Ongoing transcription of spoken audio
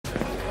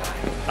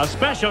A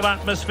special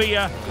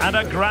atmosphere and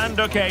a grand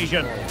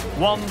occasion.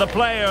 One the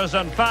players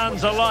and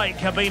fans alike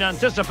have been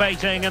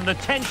anticipating in the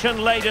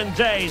tension-laden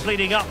days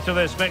leading up to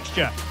this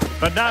fixture.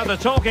 But now the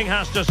talking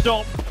has to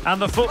stop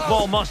and the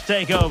football must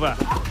take over.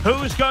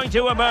 Who's going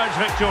to emerge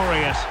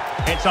victorious?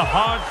 It's a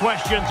hard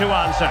question to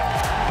answer.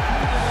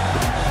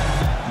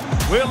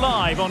 We're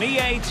live on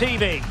EA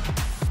TV.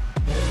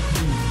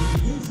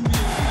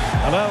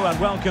 Hello and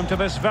welcome to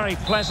this very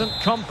pleasant,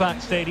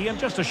 compact stadium,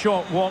 just a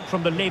short walk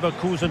from the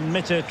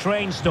Leverkusen-Mitte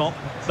train stop,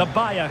 the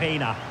Bayer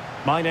Arena.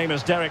 My name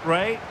is Derek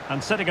Ray,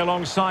 and sitting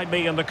alongside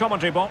me in the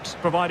commentary box,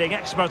 providing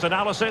expert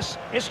analysis,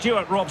 is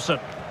Stuart Robson.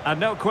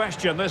 And no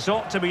question, this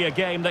ought to be a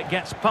game that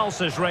gets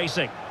pulses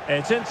racing.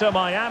 It's Inter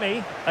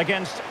Miami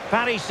against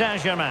Paris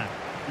Saint-Germain.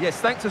 Yes,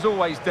 thanks as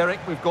always,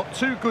 Derek. We've got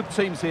two good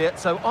teams here,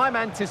 so I'm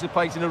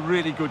anticipating a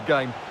really good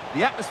game.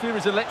 The atmosphere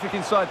is electric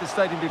inside the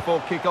stadium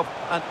before kick-off,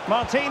 and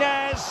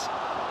Martinez!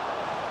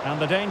 And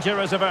the danger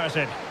is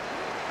averted.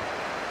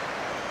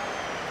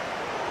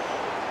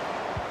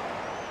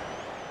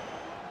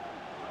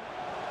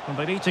 And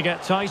they need to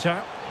get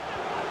tighter.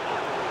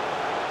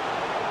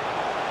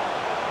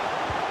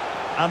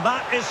 And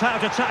that is how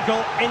to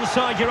tackle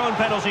inside your own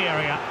penalty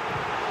area.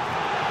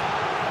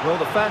 Well,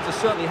 the fans are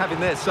certainly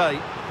having their say.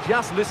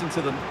 Just listen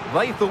to them.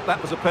 They thought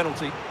that was a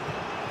penalty.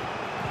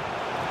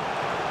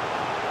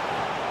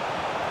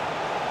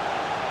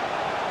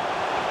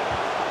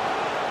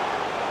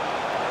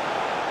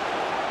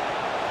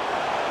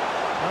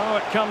 Oh,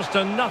 it comes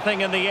to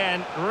nothing in the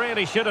end.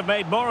 Really should have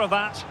made more of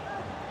that.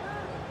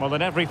 Well,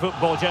 in every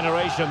football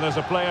generation, there's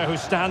a player who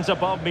stands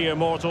above mere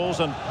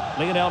mortals, and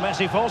Lionel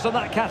Messi falls in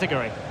that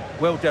category.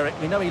 Well, Derek,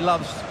 we know he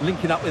loves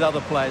linking up with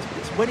other players, but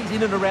it's when he's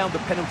in and around the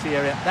penalty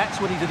area, that's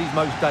when he's at his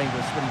most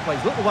dangerous, when he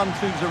plays little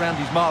 1-2s around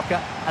his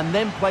marker and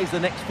then plays the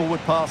next forward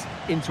pass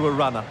into a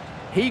runner.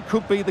 He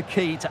could be the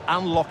key to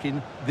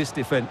unlocking this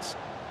defence.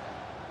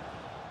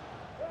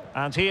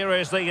 And here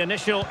is the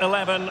initial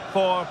 11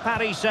 for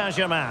Paris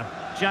Saint-Germain.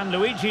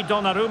 Gianluigi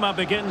Donnarumma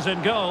begins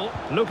in goal.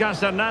 Lucas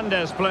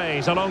Hernandez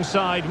plays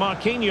alongside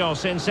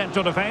Marquinhos in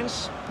central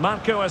defence.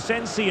 Marco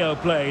Asensio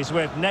plays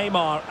with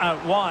Neymar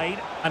out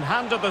wide. And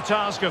handed the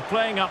task of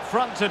playing up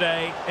front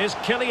today is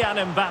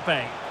Kylian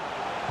Mbappe.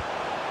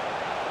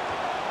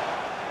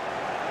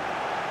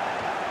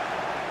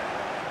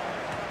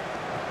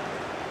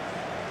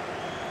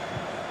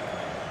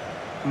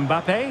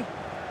 Mbappe.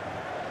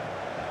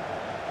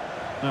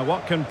 Now,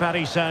 what can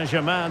Paris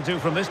Saint-Germain do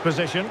from this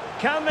position?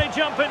 Can they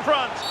jump in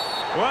front?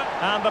 Well,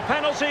 and the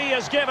penalty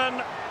is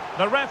given.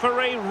 The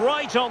referee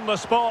right on the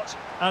spot.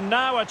 And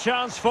now a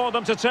chance for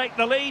them to take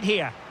the lead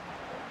here.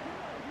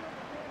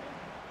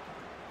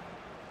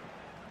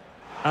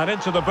 And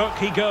into the book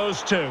he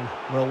goes too.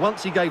 Well,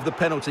 once he gave the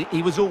penalty,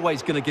 he was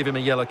always going to give him a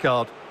yellow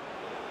card.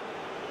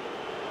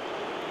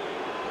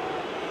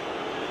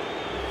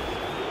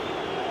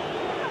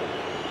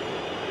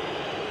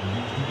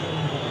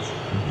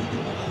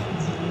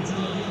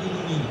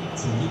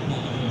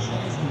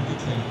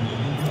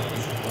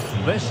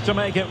 This to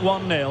make it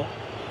 1-0.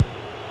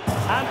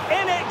 And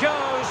in it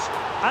goes,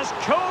 as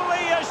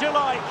coolly as you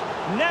like.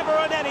 Never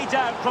in any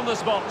doubt from the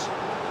spot.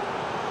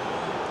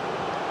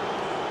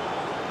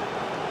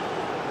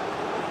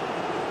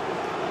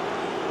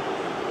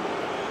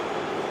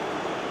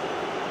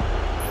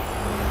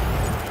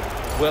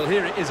 Well,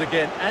 here it is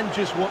again, and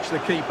just watch the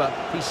keeper.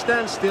 He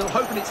stands still,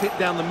 hoping it's hit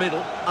down the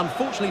middle.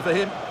 Unfortunately for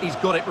him, he's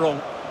got it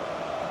wrong.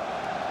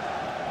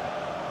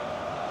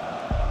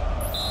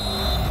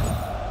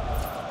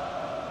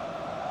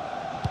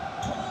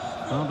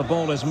 Well, the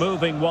ball is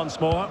moving once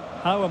more.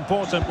 How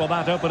important will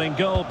that opening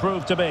goal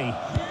prove to be?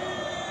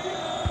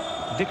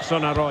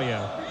 Dixon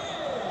Arroyo.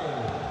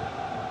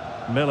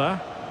 Miller.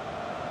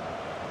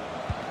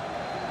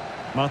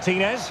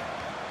 Martinez.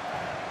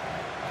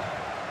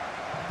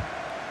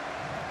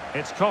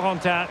 It's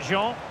Corentin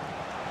Jean.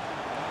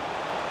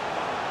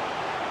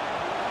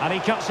 And he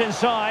cuts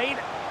inside.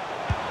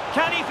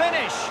 Can he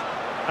finish?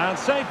 And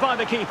saved by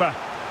the keeper.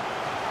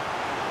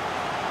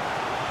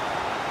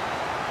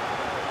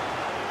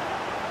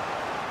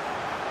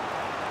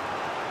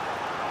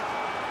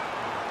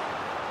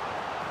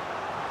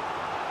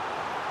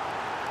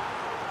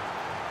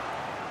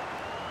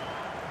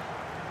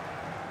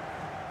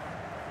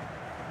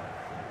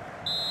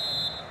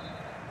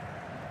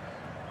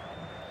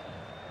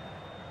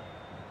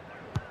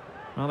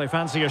 Well, they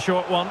fancy a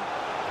short one.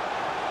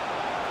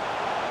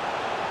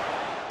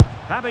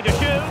 Happy to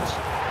shoot.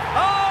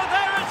 Oh,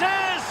 there it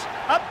is!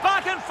 A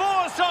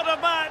back-and-forth sort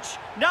of match.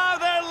 Now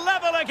they're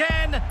level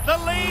again. The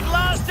lead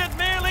lasted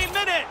merely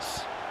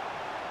minutes.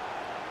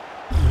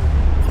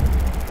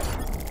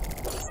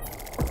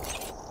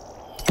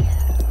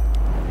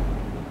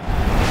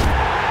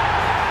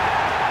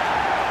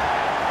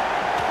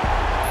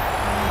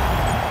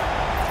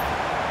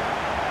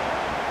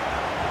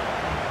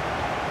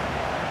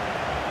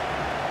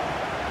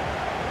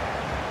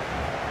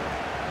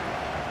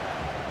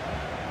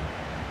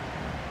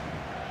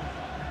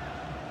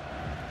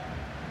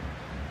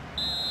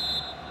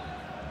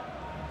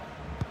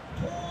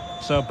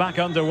 So back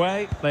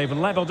underway. They've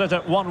levelled it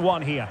at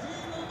 1-1 here.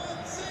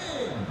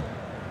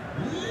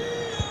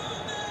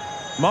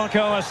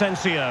 Marco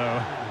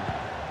Asensio.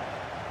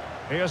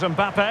 Here's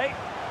Mbappe.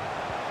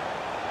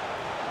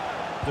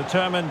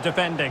 Determined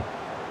defending.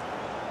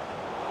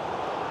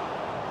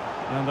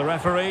 And the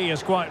referee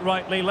is quite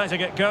rightly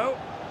letting it go.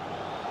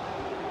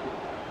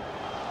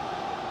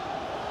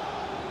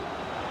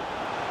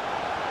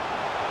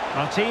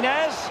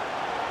 Martinez.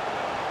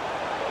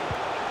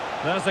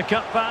 There's the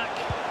cutback.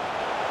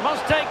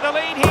 Must take the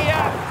lead here.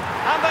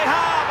 And they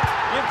have.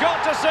 You've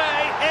got to say,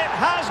 it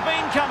has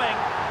been coming.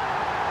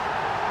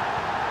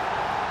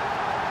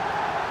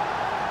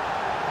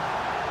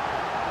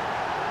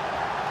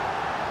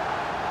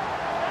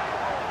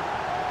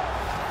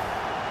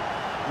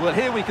 Well,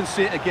 here we can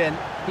see it again.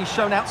 He's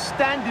shown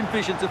outstanding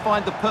vision to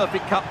find the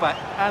perfect cutback.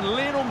 And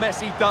Lionel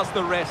Messi does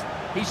the rest.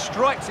 He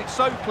strikes it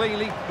so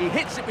cleanly. He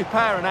hits it with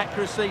power and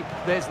accuracy.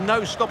 There's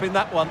no stopping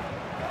that one.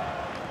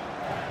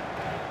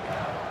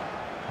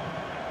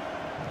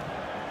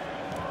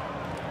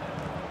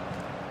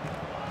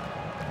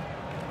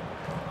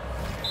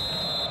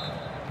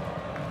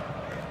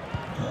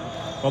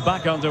 Well,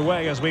 back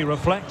underway as we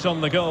reflect on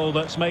the goal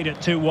that's made it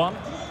 2-1.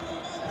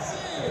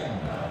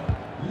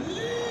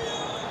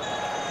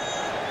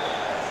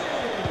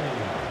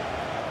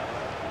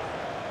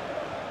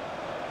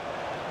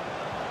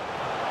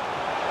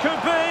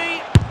 Could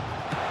be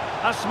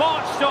a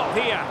smart stop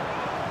here.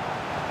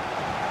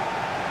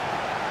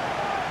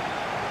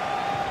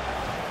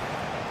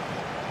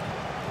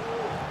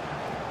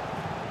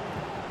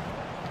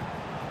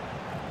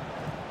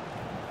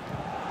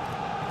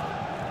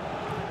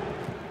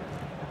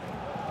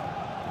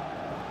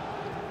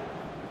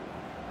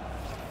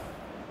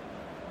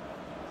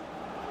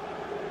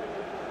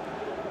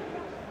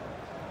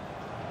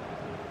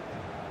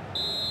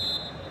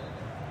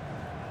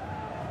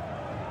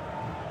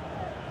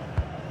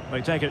 They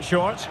take it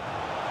short.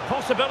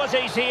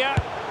 Possibilities here.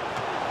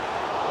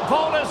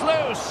 Ball is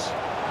loose.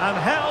 And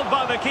held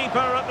by the keeper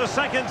at the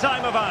second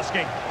time of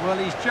asking. Well,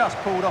 he's just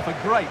pulled off a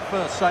great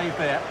first save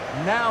there.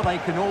 Now they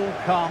can all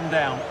calm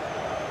down.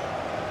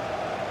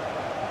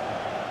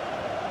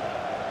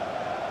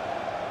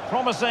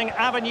 Promising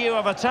avenue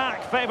of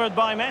attack favoured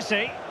by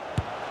Messi.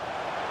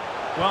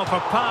 Well, for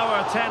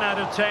power, 10 out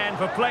of 10.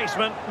 For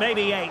placement,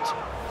 maybe 8.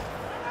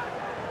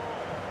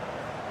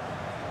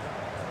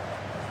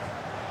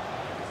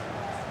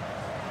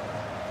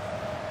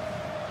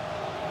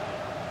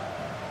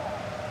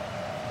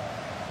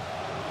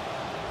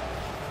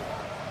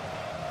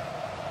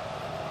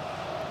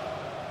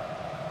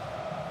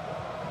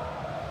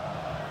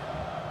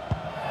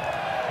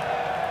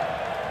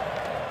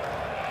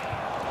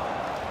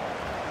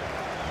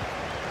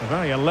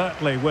 Very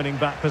alertly winning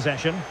back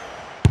possession.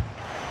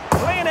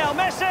 Lionel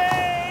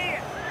Messi!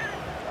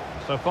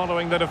 So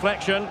following the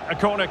deflection, a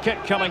corner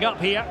kick coming up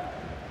here.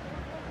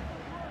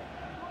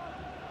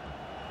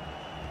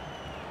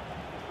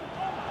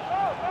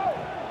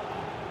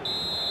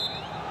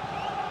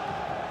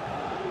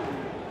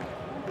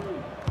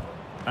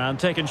 And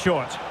taken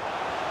short.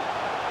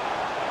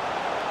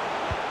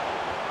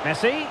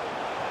 Messi.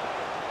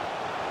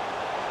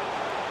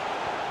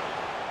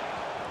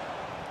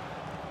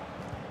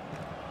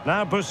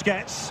 Now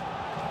Busquets.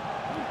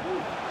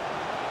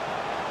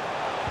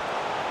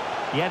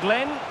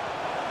 Yedlin.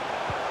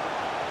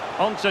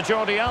 On to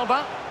Jordi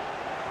Alba.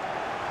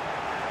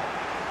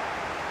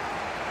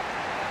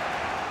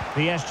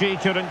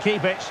 PSG couldn't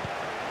keep it.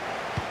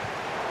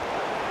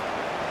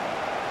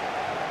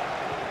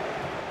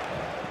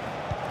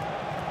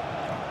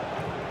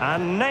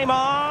 And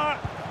Neymar.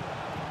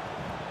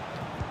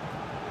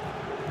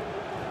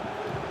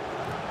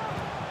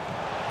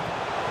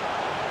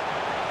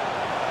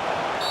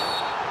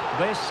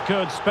 This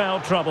could spell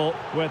trouble,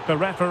 with the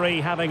referee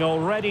having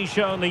already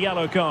shown the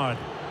yellow card.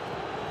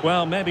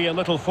 Well, maybe a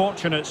little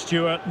fortunate,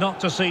 Stuart,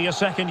 not to see a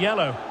second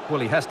yellow. Well,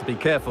 he has to be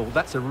careful.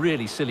 That's a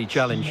really silly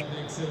challenge.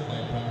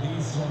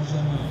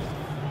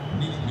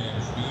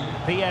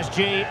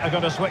 PSG are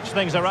going to switch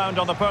things around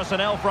on the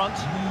personnel front.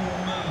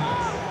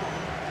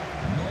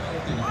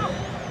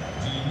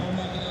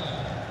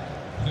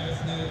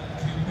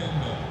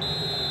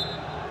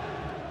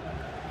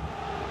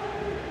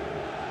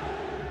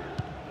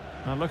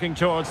 And looking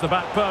towards the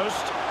back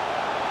post.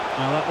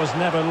 Now that was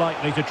never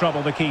likely to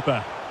trouble the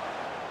keeper.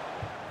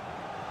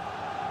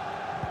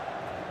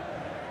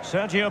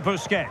 Sergio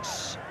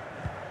Busquets.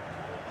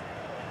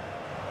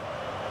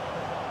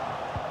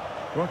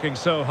 Working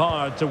so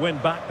hard to win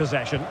back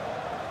possession.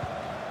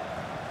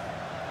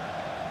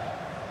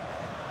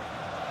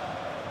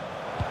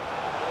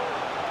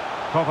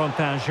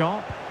 Corentin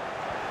Jean.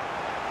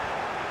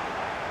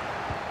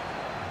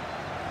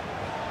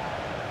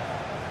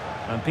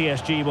 And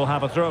PSG will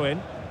have a throw-in.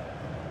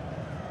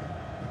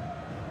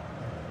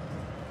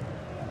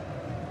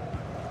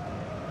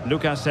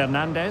 Lucas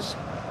Hernandez.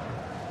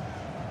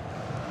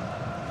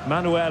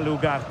 Manuel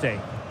Ugarte.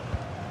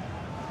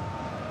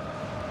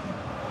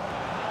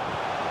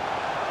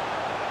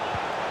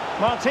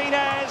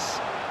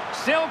 Martinez.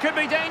 Still could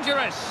be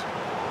dangerous.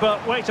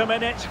 but wait a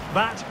minute,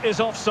 that is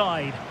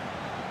offside.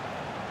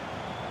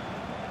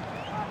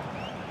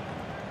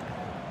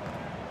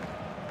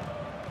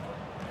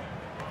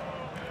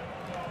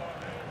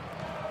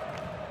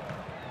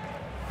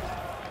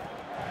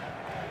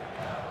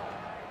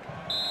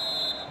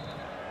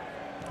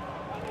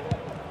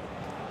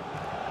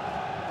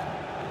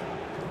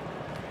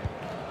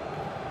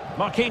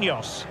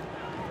 Marquinhos.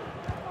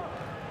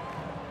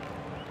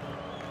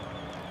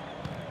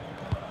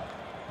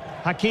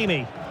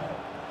 Hakimi.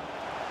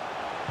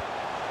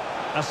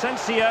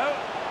 Asensio.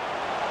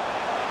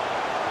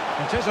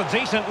 It is a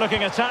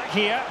decent-looking attack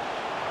here.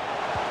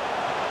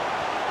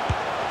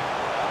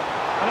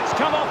 And it's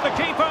come off the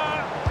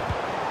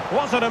keeper.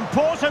 Was an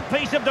important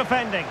piece of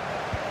defending.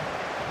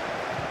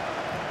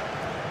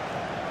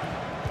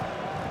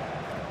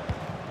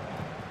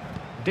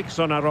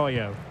 Dixon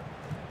Arroyo.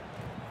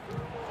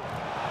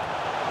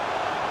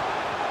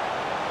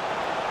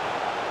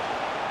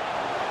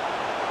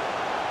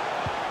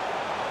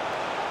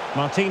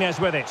 Martinez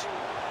with it.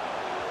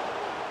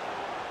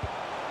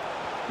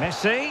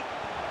 Messi.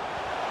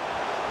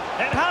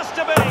 It has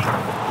to be.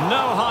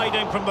 No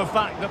hiding from the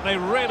fact that they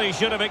really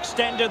should have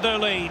extended their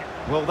lead.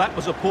 Well, that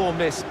was a poor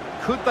miss.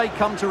 Could they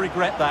come to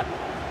regret that?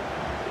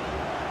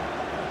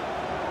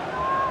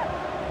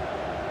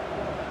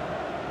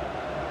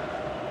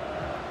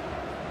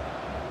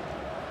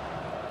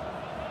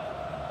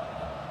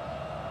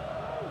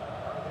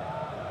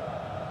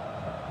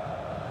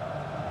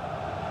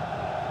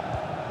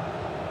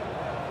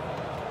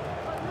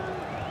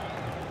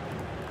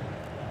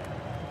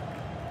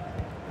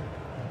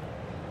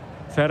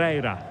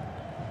 Ferreira.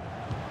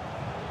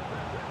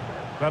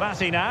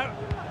 Verratti now.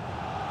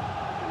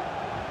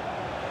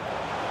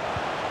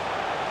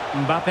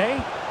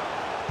 Mbappe.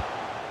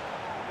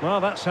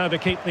 Well, that's how to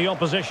keep the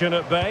opposition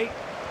at bay.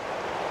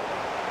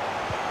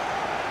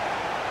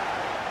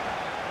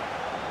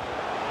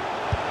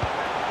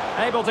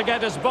 Able to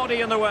get his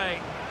body in the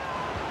way.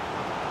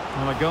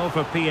 Well, a goal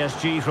for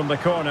PSG from the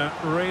corner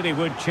really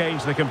would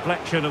change the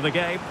complexion of the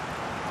game.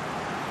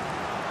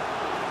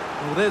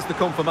 Well, there's the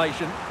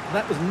confirmation.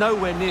 That was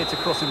nowhere near to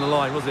crossing the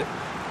line, was it?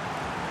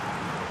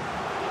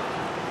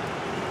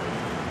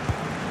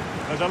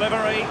 A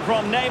delivery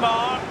from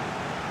Neymar.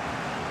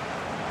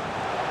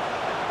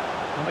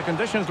 And the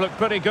conditions look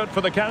pretty good for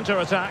the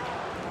counter-attack.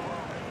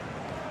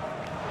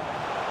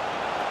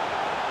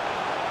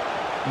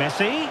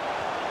 Messi.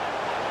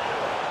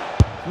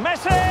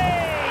 Messi!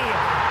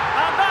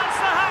 And that's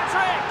the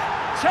hat-trick!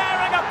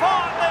 Tearing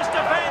apart this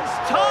defence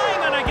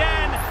time and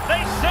again.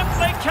 They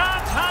simply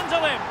can't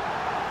handle him.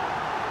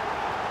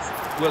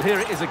 Well, here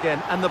it is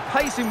again, and the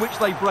pace in which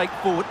they break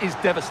forward is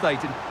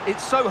devastating.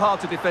 It's so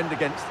hard to defend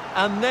against.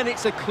 And then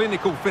it's a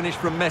clinical finish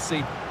from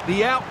Messi.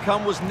 The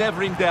outcome was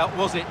never in doubt,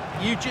 was it?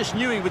 You just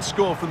knew he would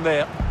score from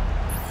there.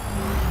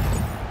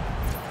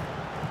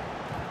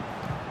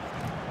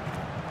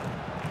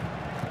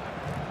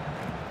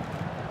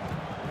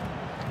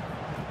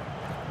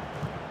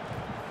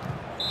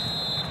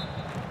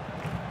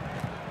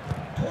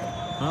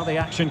 Well, the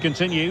action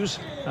continues,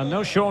 and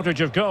no shortage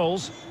of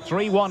goals.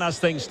 3-1 as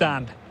things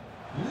stand.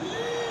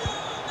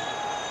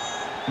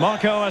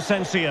 Marco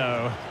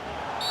Asensio.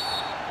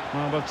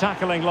 Well, with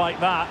tackling like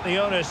that, the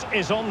onus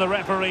is on the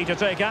referee to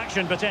take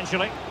action,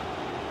 potentially.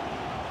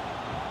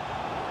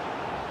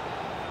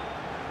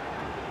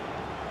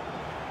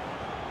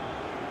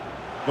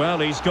 Well,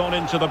 he's gone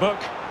into the book.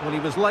 Well, he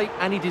was late,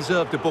 and he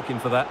deserved a booking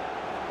for that.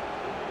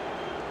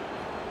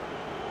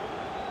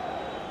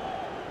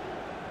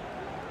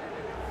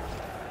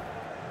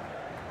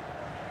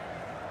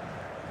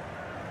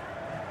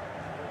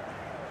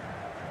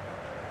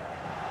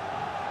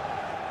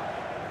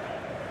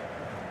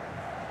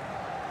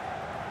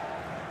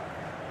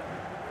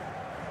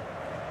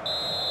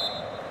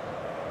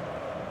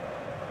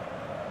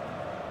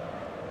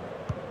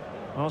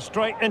 Well,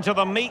 straight into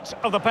the meat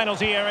of the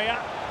penalty area.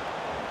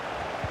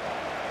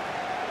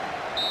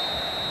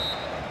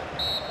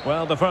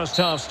 Well, the first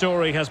half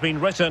story has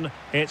been written.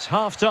 It's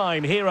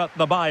half-time here at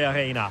the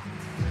Arena.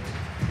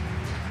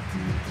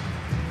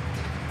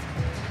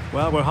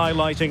 Well, we're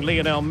highlighting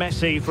Lionel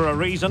Messi for a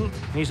reason.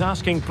 He's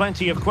asking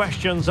plenty of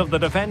questions of the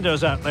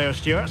defenders out there,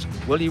 Stuart.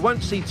 Well, you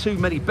won't see too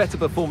many better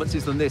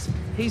performances than this.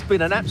 He's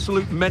been an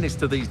absolute menace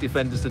to these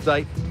defenders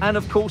today. And,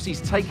 of course,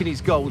 he's taken his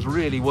goals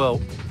really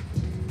well.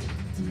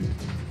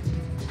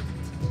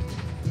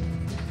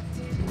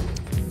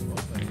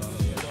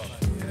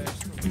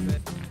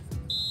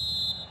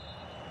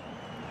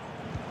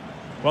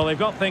 Well, they've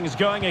got things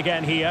going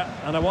again here,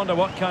 and I wonder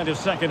what kind of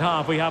second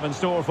half we have in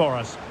store for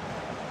us.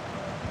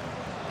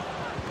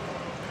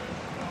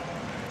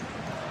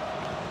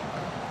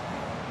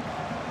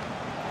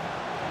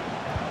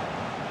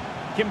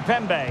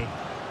 Kimpembe.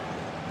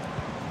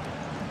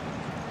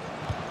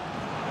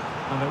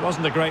 And it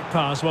wasn't a great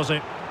pass, was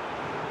it?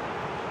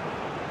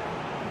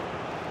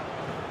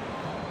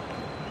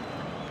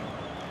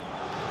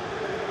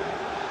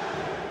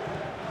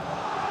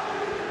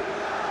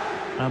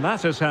 And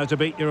that is how to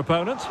beat your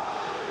opponent.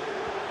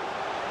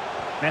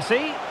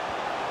 Messi.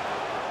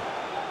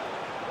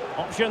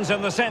 Options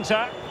in the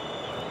centre.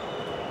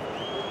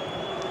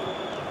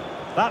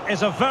 That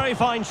is a very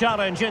fine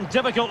challenge in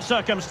difficult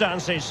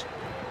circumstances.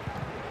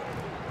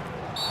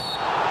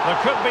 There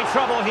could be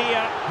trouble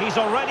here. He's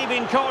already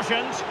been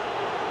cautioned.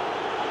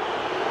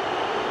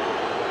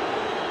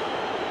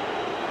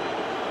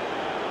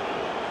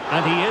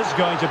 And he is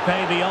going to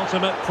pay the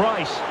ultimate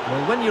price.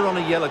 Well, when you're on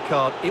a yellow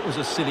card, it was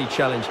a silly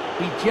challenge.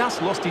 He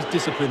just lost his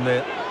discipline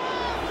there.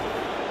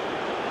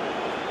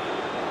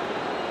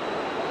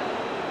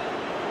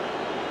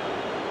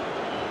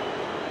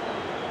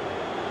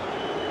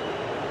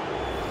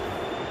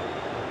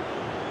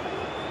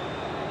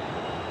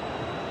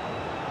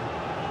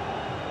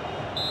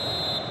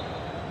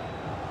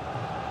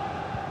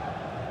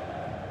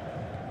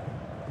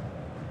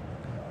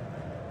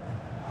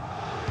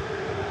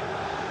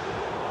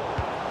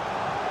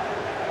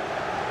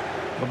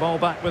 The ball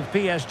back with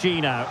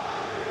PSG now.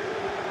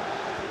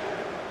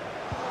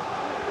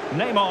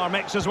 Neymar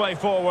makes his way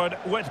forward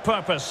with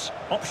purpose.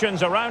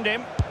 Options around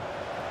him.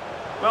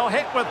 Well,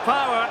 hit with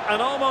power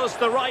and almost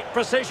the right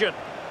precision.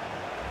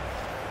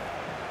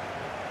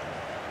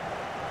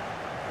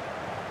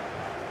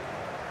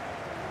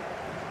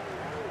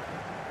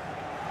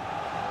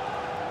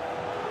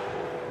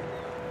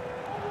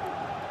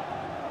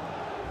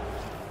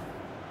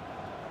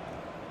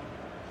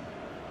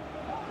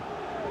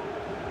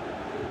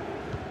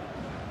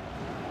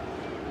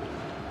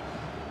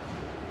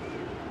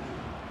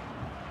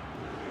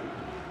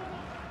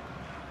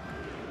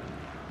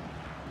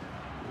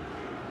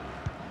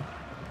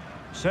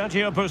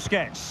 Sergio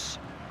Busquets.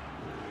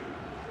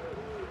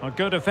 A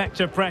good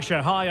effective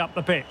pressure high up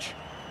the pitch.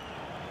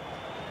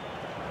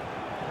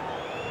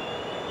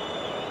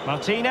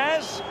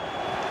 Martinez.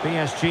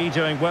 PSG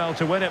doing well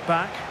to win it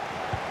back.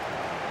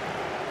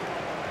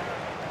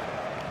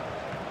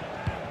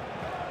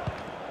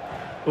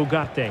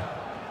 Ugarte.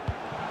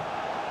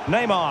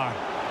 Neymar.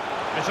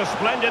 It's a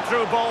splendid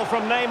through ball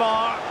from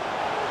Neymar.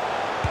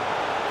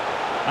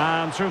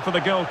 And through for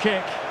the goal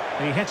kick.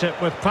 He hit it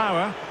with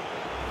power.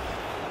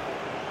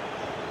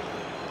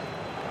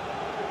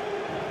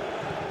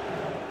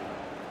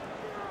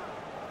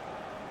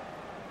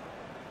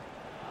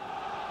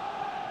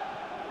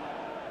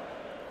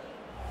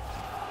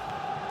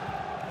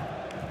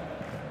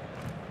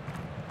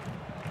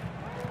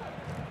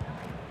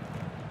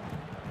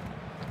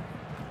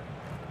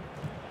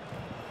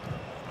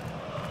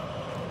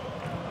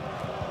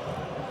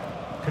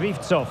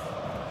 Krivtsov.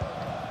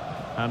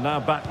 And now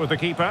back with the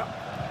keeper.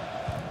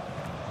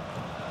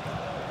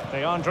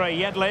 DeAndre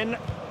Yedlin.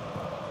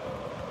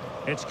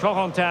 It's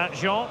Corentin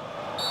Jean.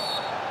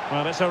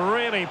 Well, it's a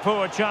really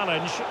poor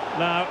challenge.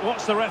 Now,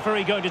 what's the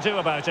referee going to do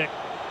about it?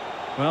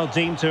 Well,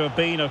 deemed to have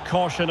been a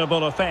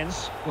cautionable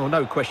offence. Well,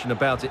 no question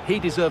about it. He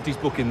deserved his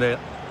booking there.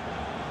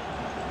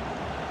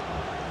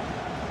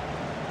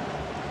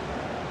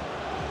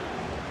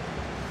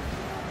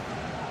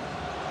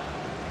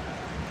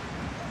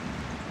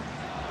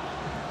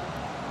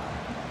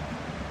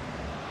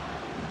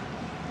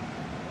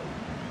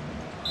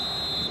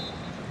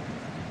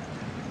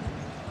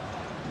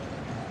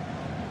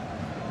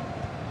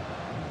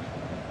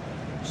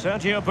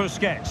 Sergio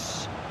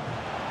Busquets.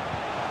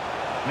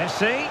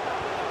 Messi.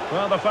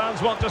 Well, the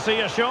fans want to see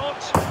a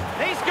shot.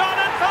 He's gone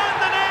and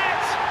found the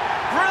net!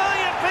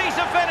 Brilliant piece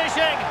of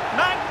finishing!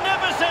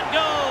 Magnificent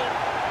goal!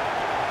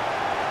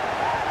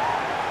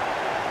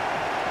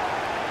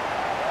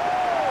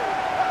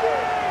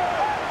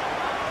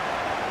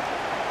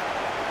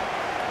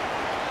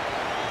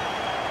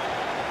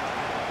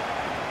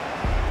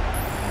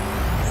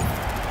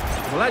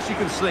 Well, as you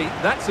can see,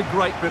 that's a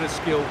great bit of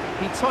skill.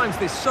 He times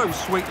this so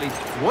sweetly.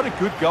 What a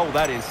good goal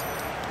that is.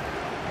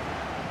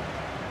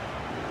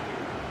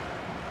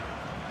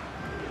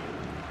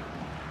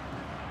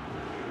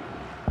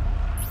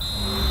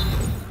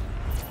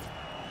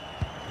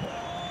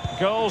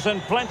 Goals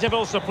in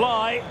plentiful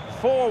supply.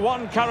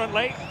 4-1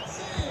 currently.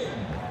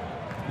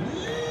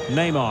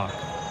 Neymar.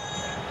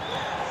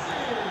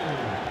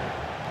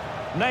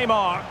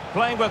 Neymar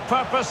playing with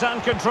purpose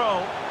and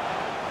control.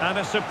 And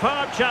a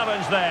superb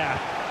challenge there.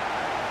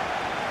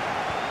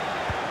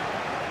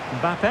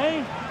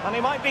 Mbappe. And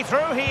he might be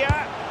through here.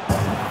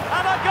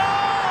 And a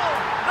goal!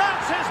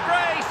 That's his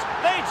brace.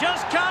 They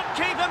just can't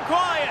keep him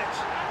quiet.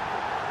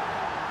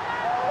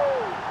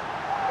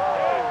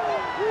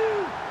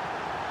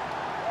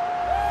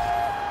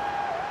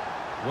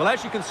 Well,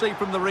 as you can see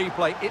from the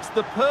replay, it's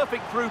the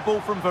perfect through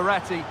ball from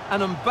Verratti,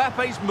 and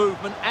Mbappe's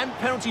movement and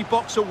penalty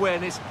box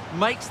awareness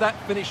makes that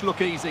finish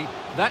look easy.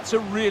 That's a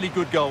really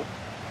good goal.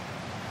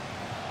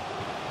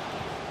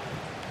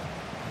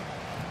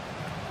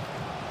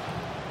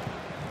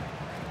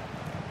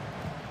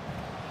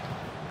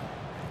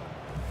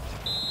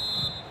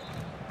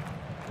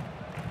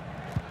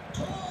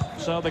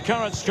 So the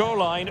current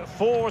scoreline,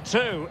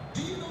 4-2.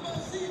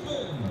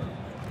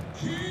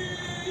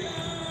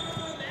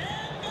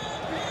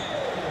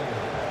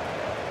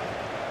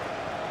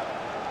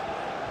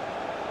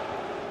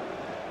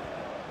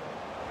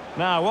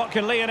 Now, what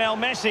can Lionel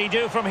Messi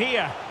do from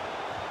here?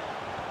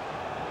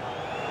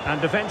 And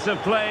defensive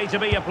play to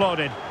be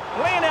applauded.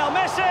 Lionel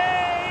Messi!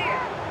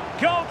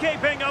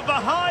 Goalkeeping of the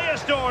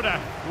highest order.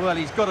 Well,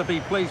 he's got to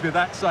be pleased with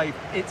that save.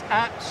 It's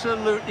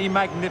absolutely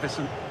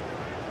magnificent.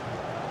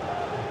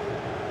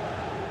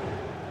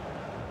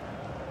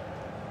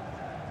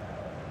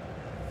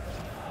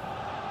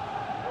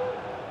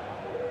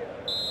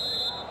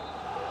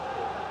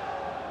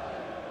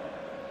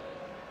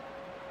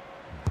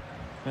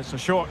 It's a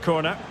short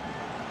corner.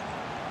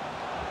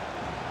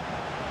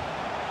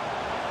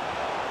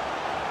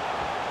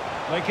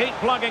 They keep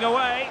plugging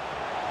away.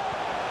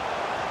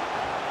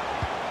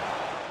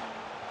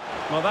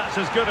 Well, that's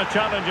as good a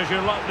challenge as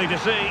you're likely to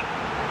see.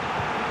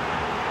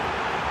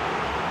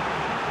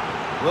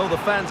 Well, the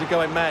fans are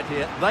going mad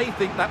here. They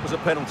think that was a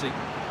penalty.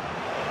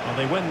 And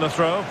they win the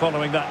throw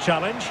following that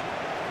challenge.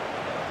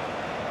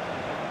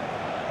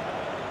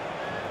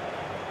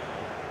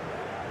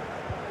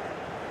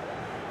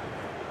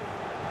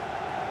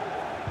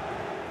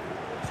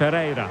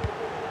 Ferreira.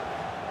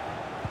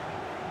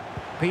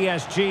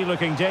 PSG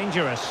looking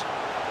dangerous.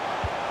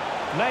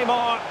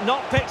 Neymar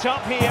not picked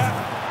up here.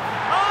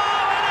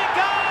 Oh, and it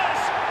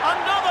goes!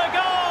 Another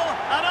goal!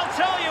 And I'll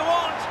tell you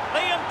what,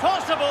 the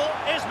impossible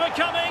is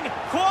becoming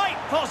quite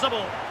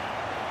possible.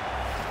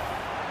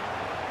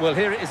 Well,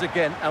 here it is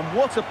again, and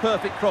what a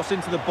perfect cross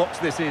into the box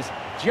this is.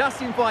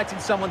 Just invited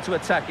someone to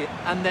attack it,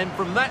 and then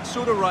from that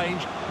sort of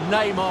range,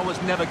 Neymar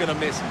was never going to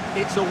miss.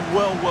 It's a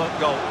well-worked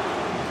goal.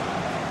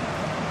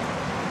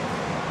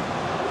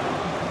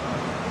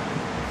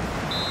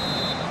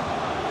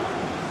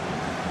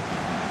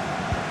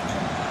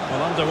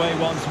 Well, underway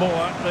once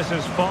more. This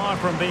is far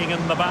from being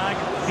in the bag.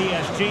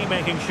 PSG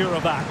making sure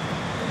of that.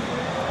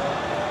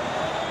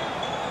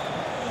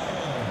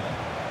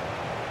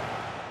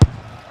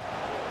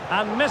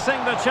 And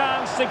missing the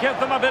chance to give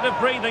them a bit of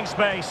breathing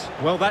space.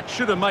 Well, that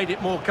should have made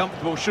it more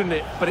comfortable, shouldn't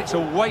it? But it's a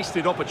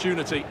wasted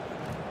opportunity.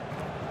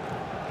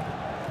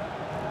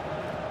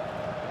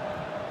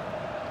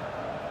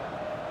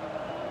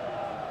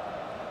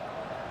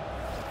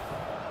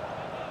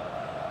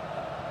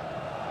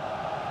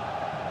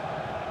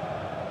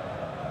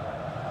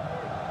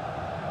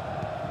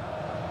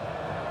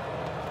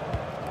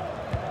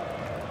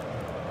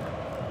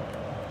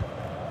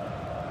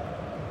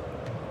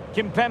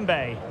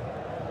 Kimpembe.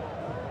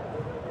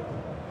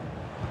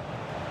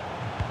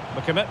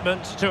 The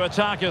commitment to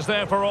attack is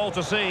there for all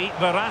to see.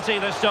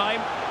 Verratti this time.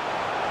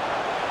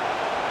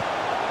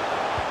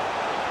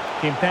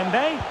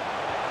 Kimpembe.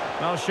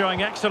 Well,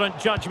 showing excellent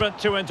judgment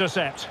to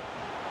intercept.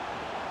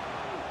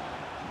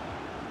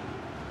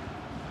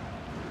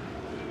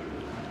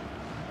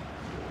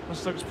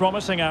 This looks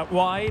promising out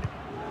wide.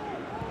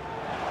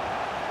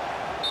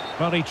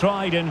 Well, he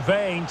tried in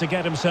vain to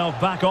get himself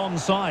back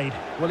onside.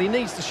 Well, he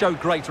needs to show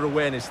greater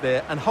awareness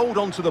there and hold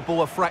on to the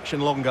ball a fraction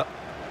longer.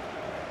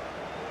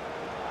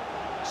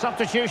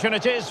 Substitution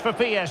it is for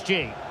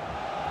PSG.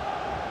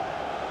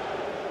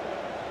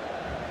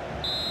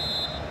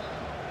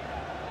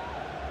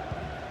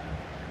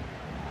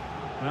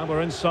 Well,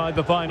 we're inside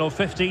the final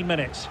 15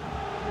 minutes.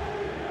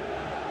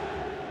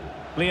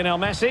 Lionel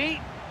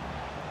Messi.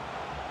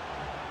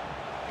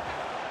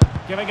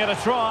 Giving it a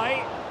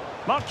try.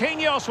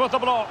 Marquinhos with the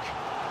block.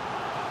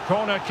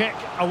 Corner kick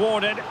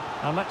awarded.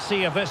 And let's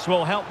see if this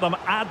will help them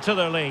add to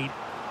their lead.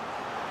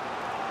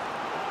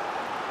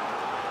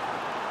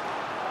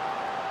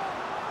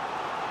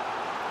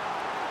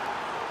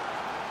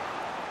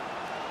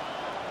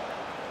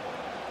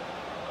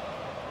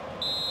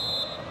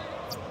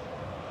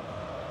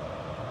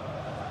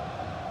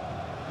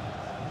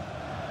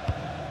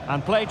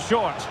 And played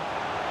short.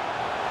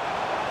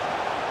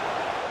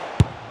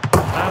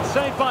 And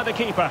saved by the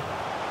keeper.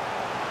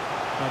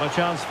 Not a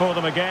chance for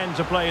them again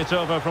to play it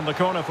over from the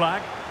corner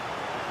flag.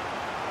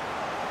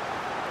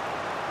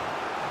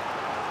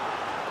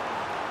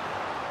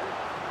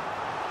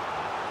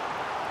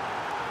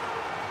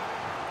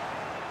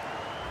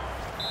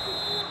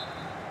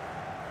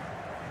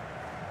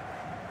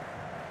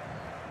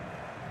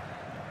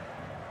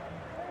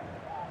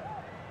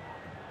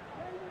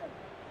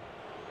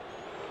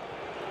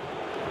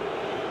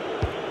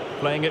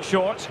 Playing it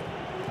short.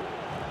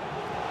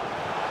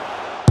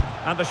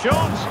 And the shot.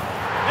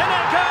 In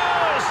it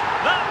goes!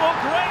 That will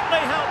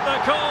greatly help the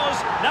cause.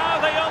 Now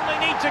they only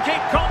need to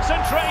keep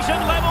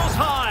concentration levels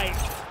high.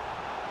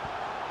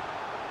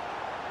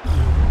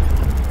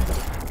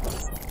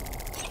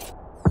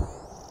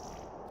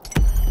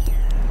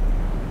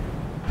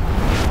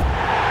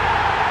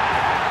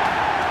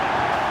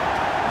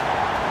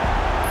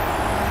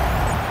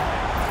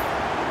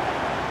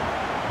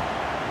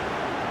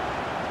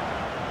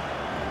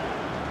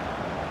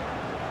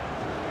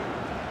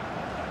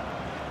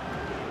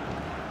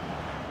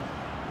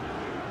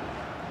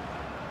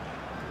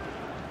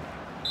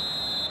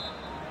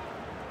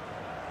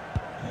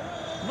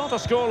 Not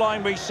a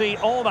scoreline we see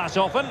all that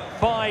often.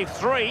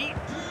 5-3.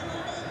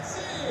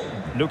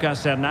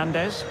 Lucas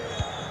Hernandez.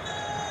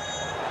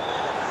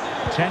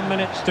 10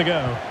 minutes to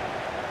go.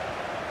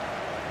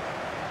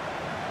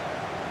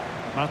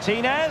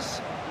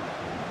 Martinez.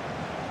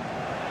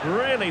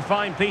 Really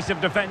fine piece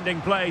of defending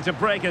play to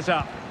break it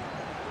up.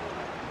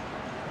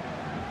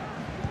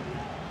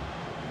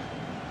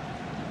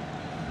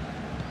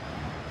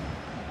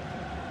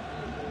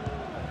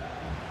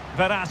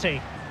 Verratti.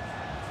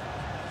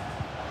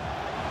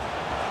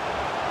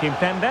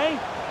 Kimpembe.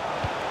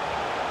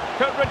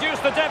 Could reduce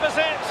the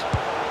deficit.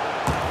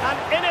 And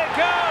in it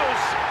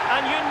goes.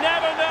 And you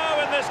never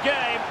know in this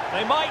game.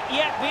 They might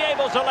yet be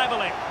able to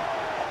level it.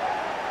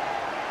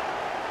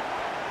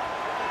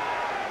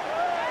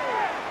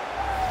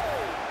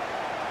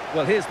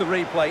 Well, here's the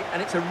replay,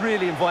 and it's a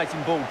really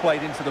inviting ball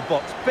played into the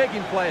box,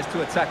 begging players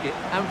to attack it.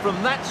 And from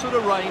that sort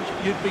of range,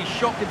 you'd be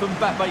shocked if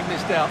Mbappe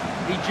missed out.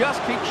 He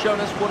just keeps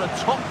showing us what a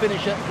top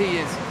finisher he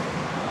is.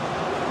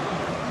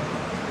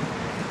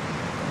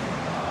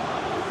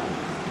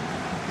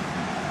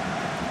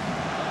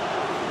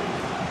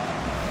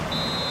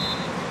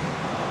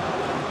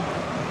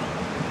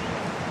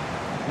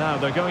 Now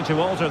they're going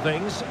to alter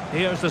things.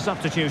 Here's the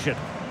substitution.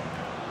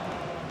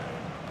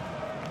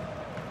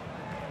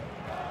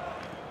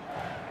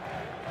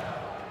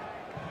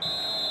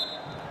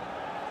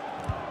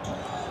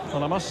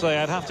 Well, I must say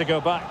I'd have to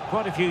go back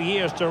quite a few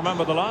years to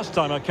remember the last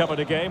time I covered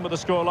a game with a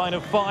scoreline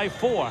of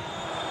 5-4.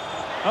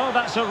 Oh,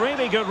 that's a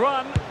really good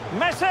run.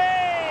 Messi!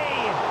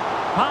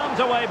 Palmed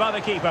away by the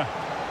keeper.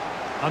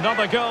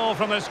 Another goal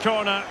from this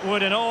corner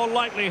would in all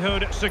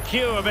likelihood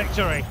secure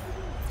victory.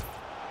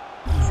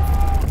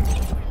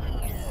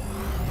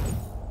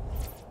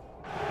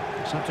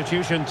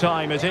 Substitution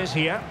time it is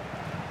here.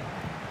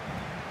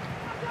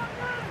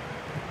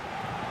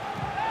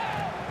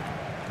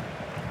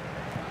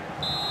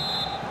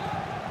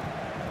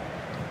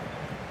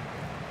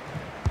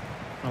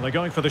 Well, they're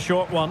going for the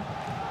short one.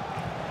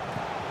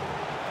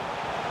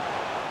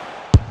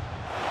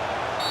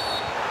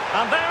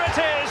 And there it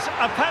is,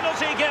 a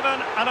penalty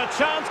given and a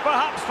chance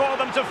perhaps for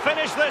them to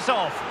finish this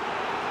off.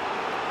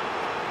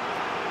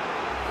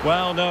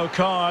 Well, no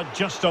card,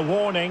 just a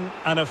warning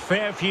and a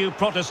fair few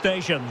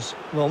protestations.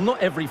 Well,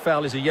 not every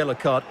foul is a yellow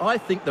card. I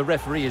think the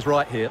referee is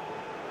right here.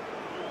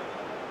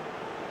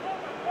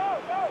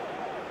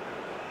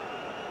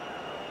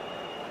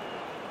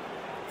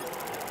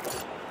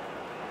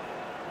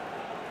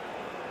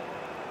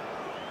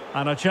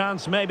 And a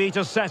chance maybe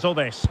to settle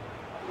this.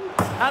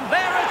 And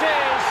there it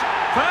is!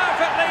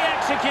 Perfectly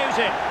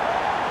executed!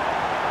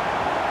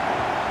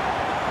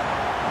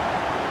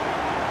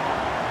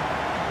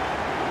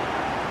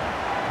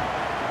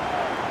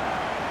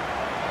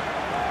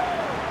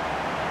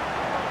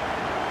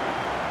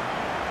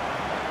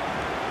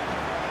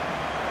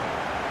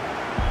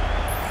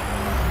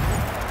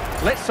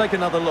 Let's take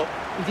another look.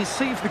 He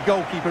deceives the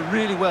goalkeeper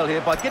really well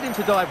here by getting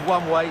to dive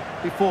one way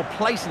before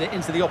placing it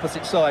into the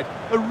opposite side.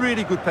 A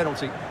really good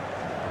penalty.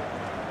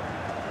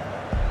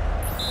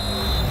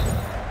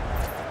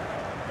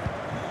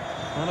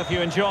 Well, if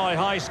you enjoy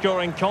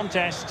high-scoring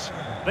contests,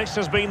 this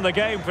has been the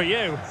game for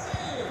you.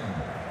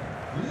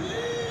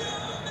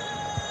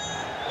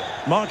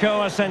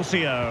 Marco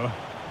Asensio.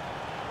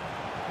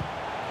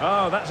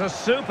 Oh, that's a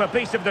super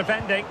piece of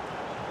defending.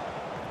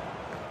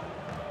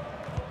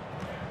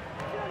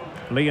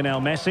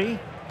 Lionel Messi.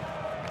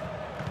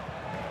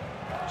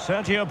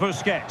 Sergio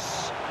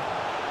Busquets.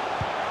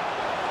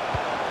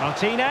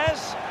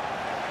 Martinez.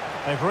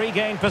 They've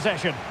regained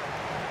possession.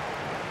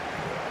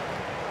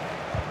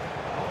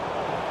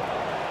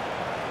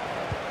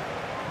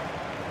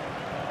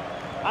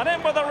 And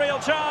in with a real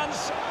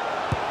chance.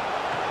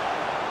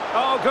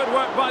 Oh, good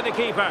work by the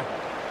keeper.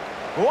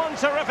 One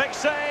terrific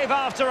save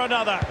after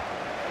another.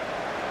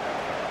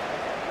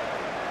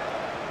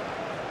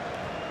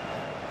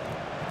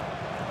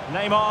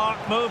 Neymar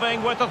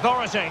moving with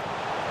authority.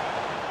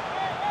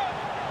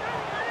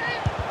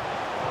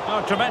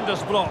 Oh,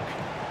 tremendous block.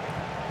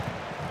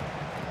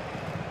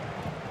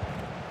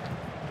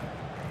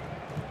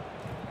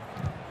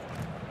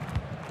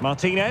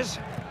 Martinez.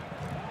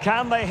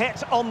 Can they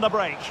hit on the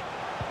break?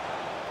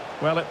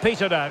 Well, it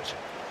petered out.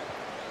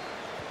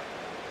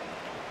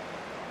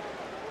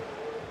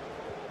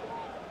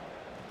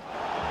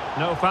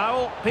 No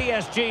foul,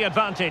 PSG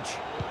advantage.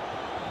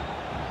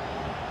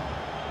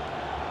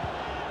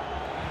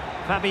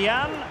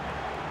 Fabian.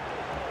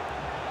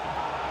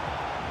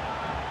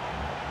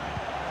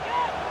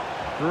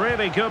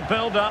 Really good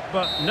build-up,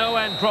 but no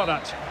end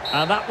product.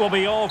 And that will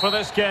be all for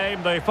this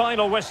game. The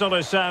final whistle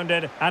is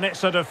sounded, and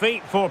it's a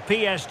defeat for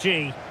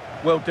PSG.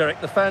 Well, Derek,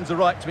 the fans are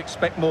right to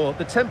expect more.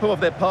 The tempo of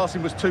their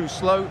passing was too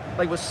slow.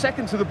 They were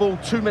second to the ball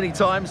too many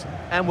times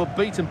and were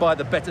beaten by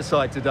the better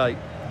side today.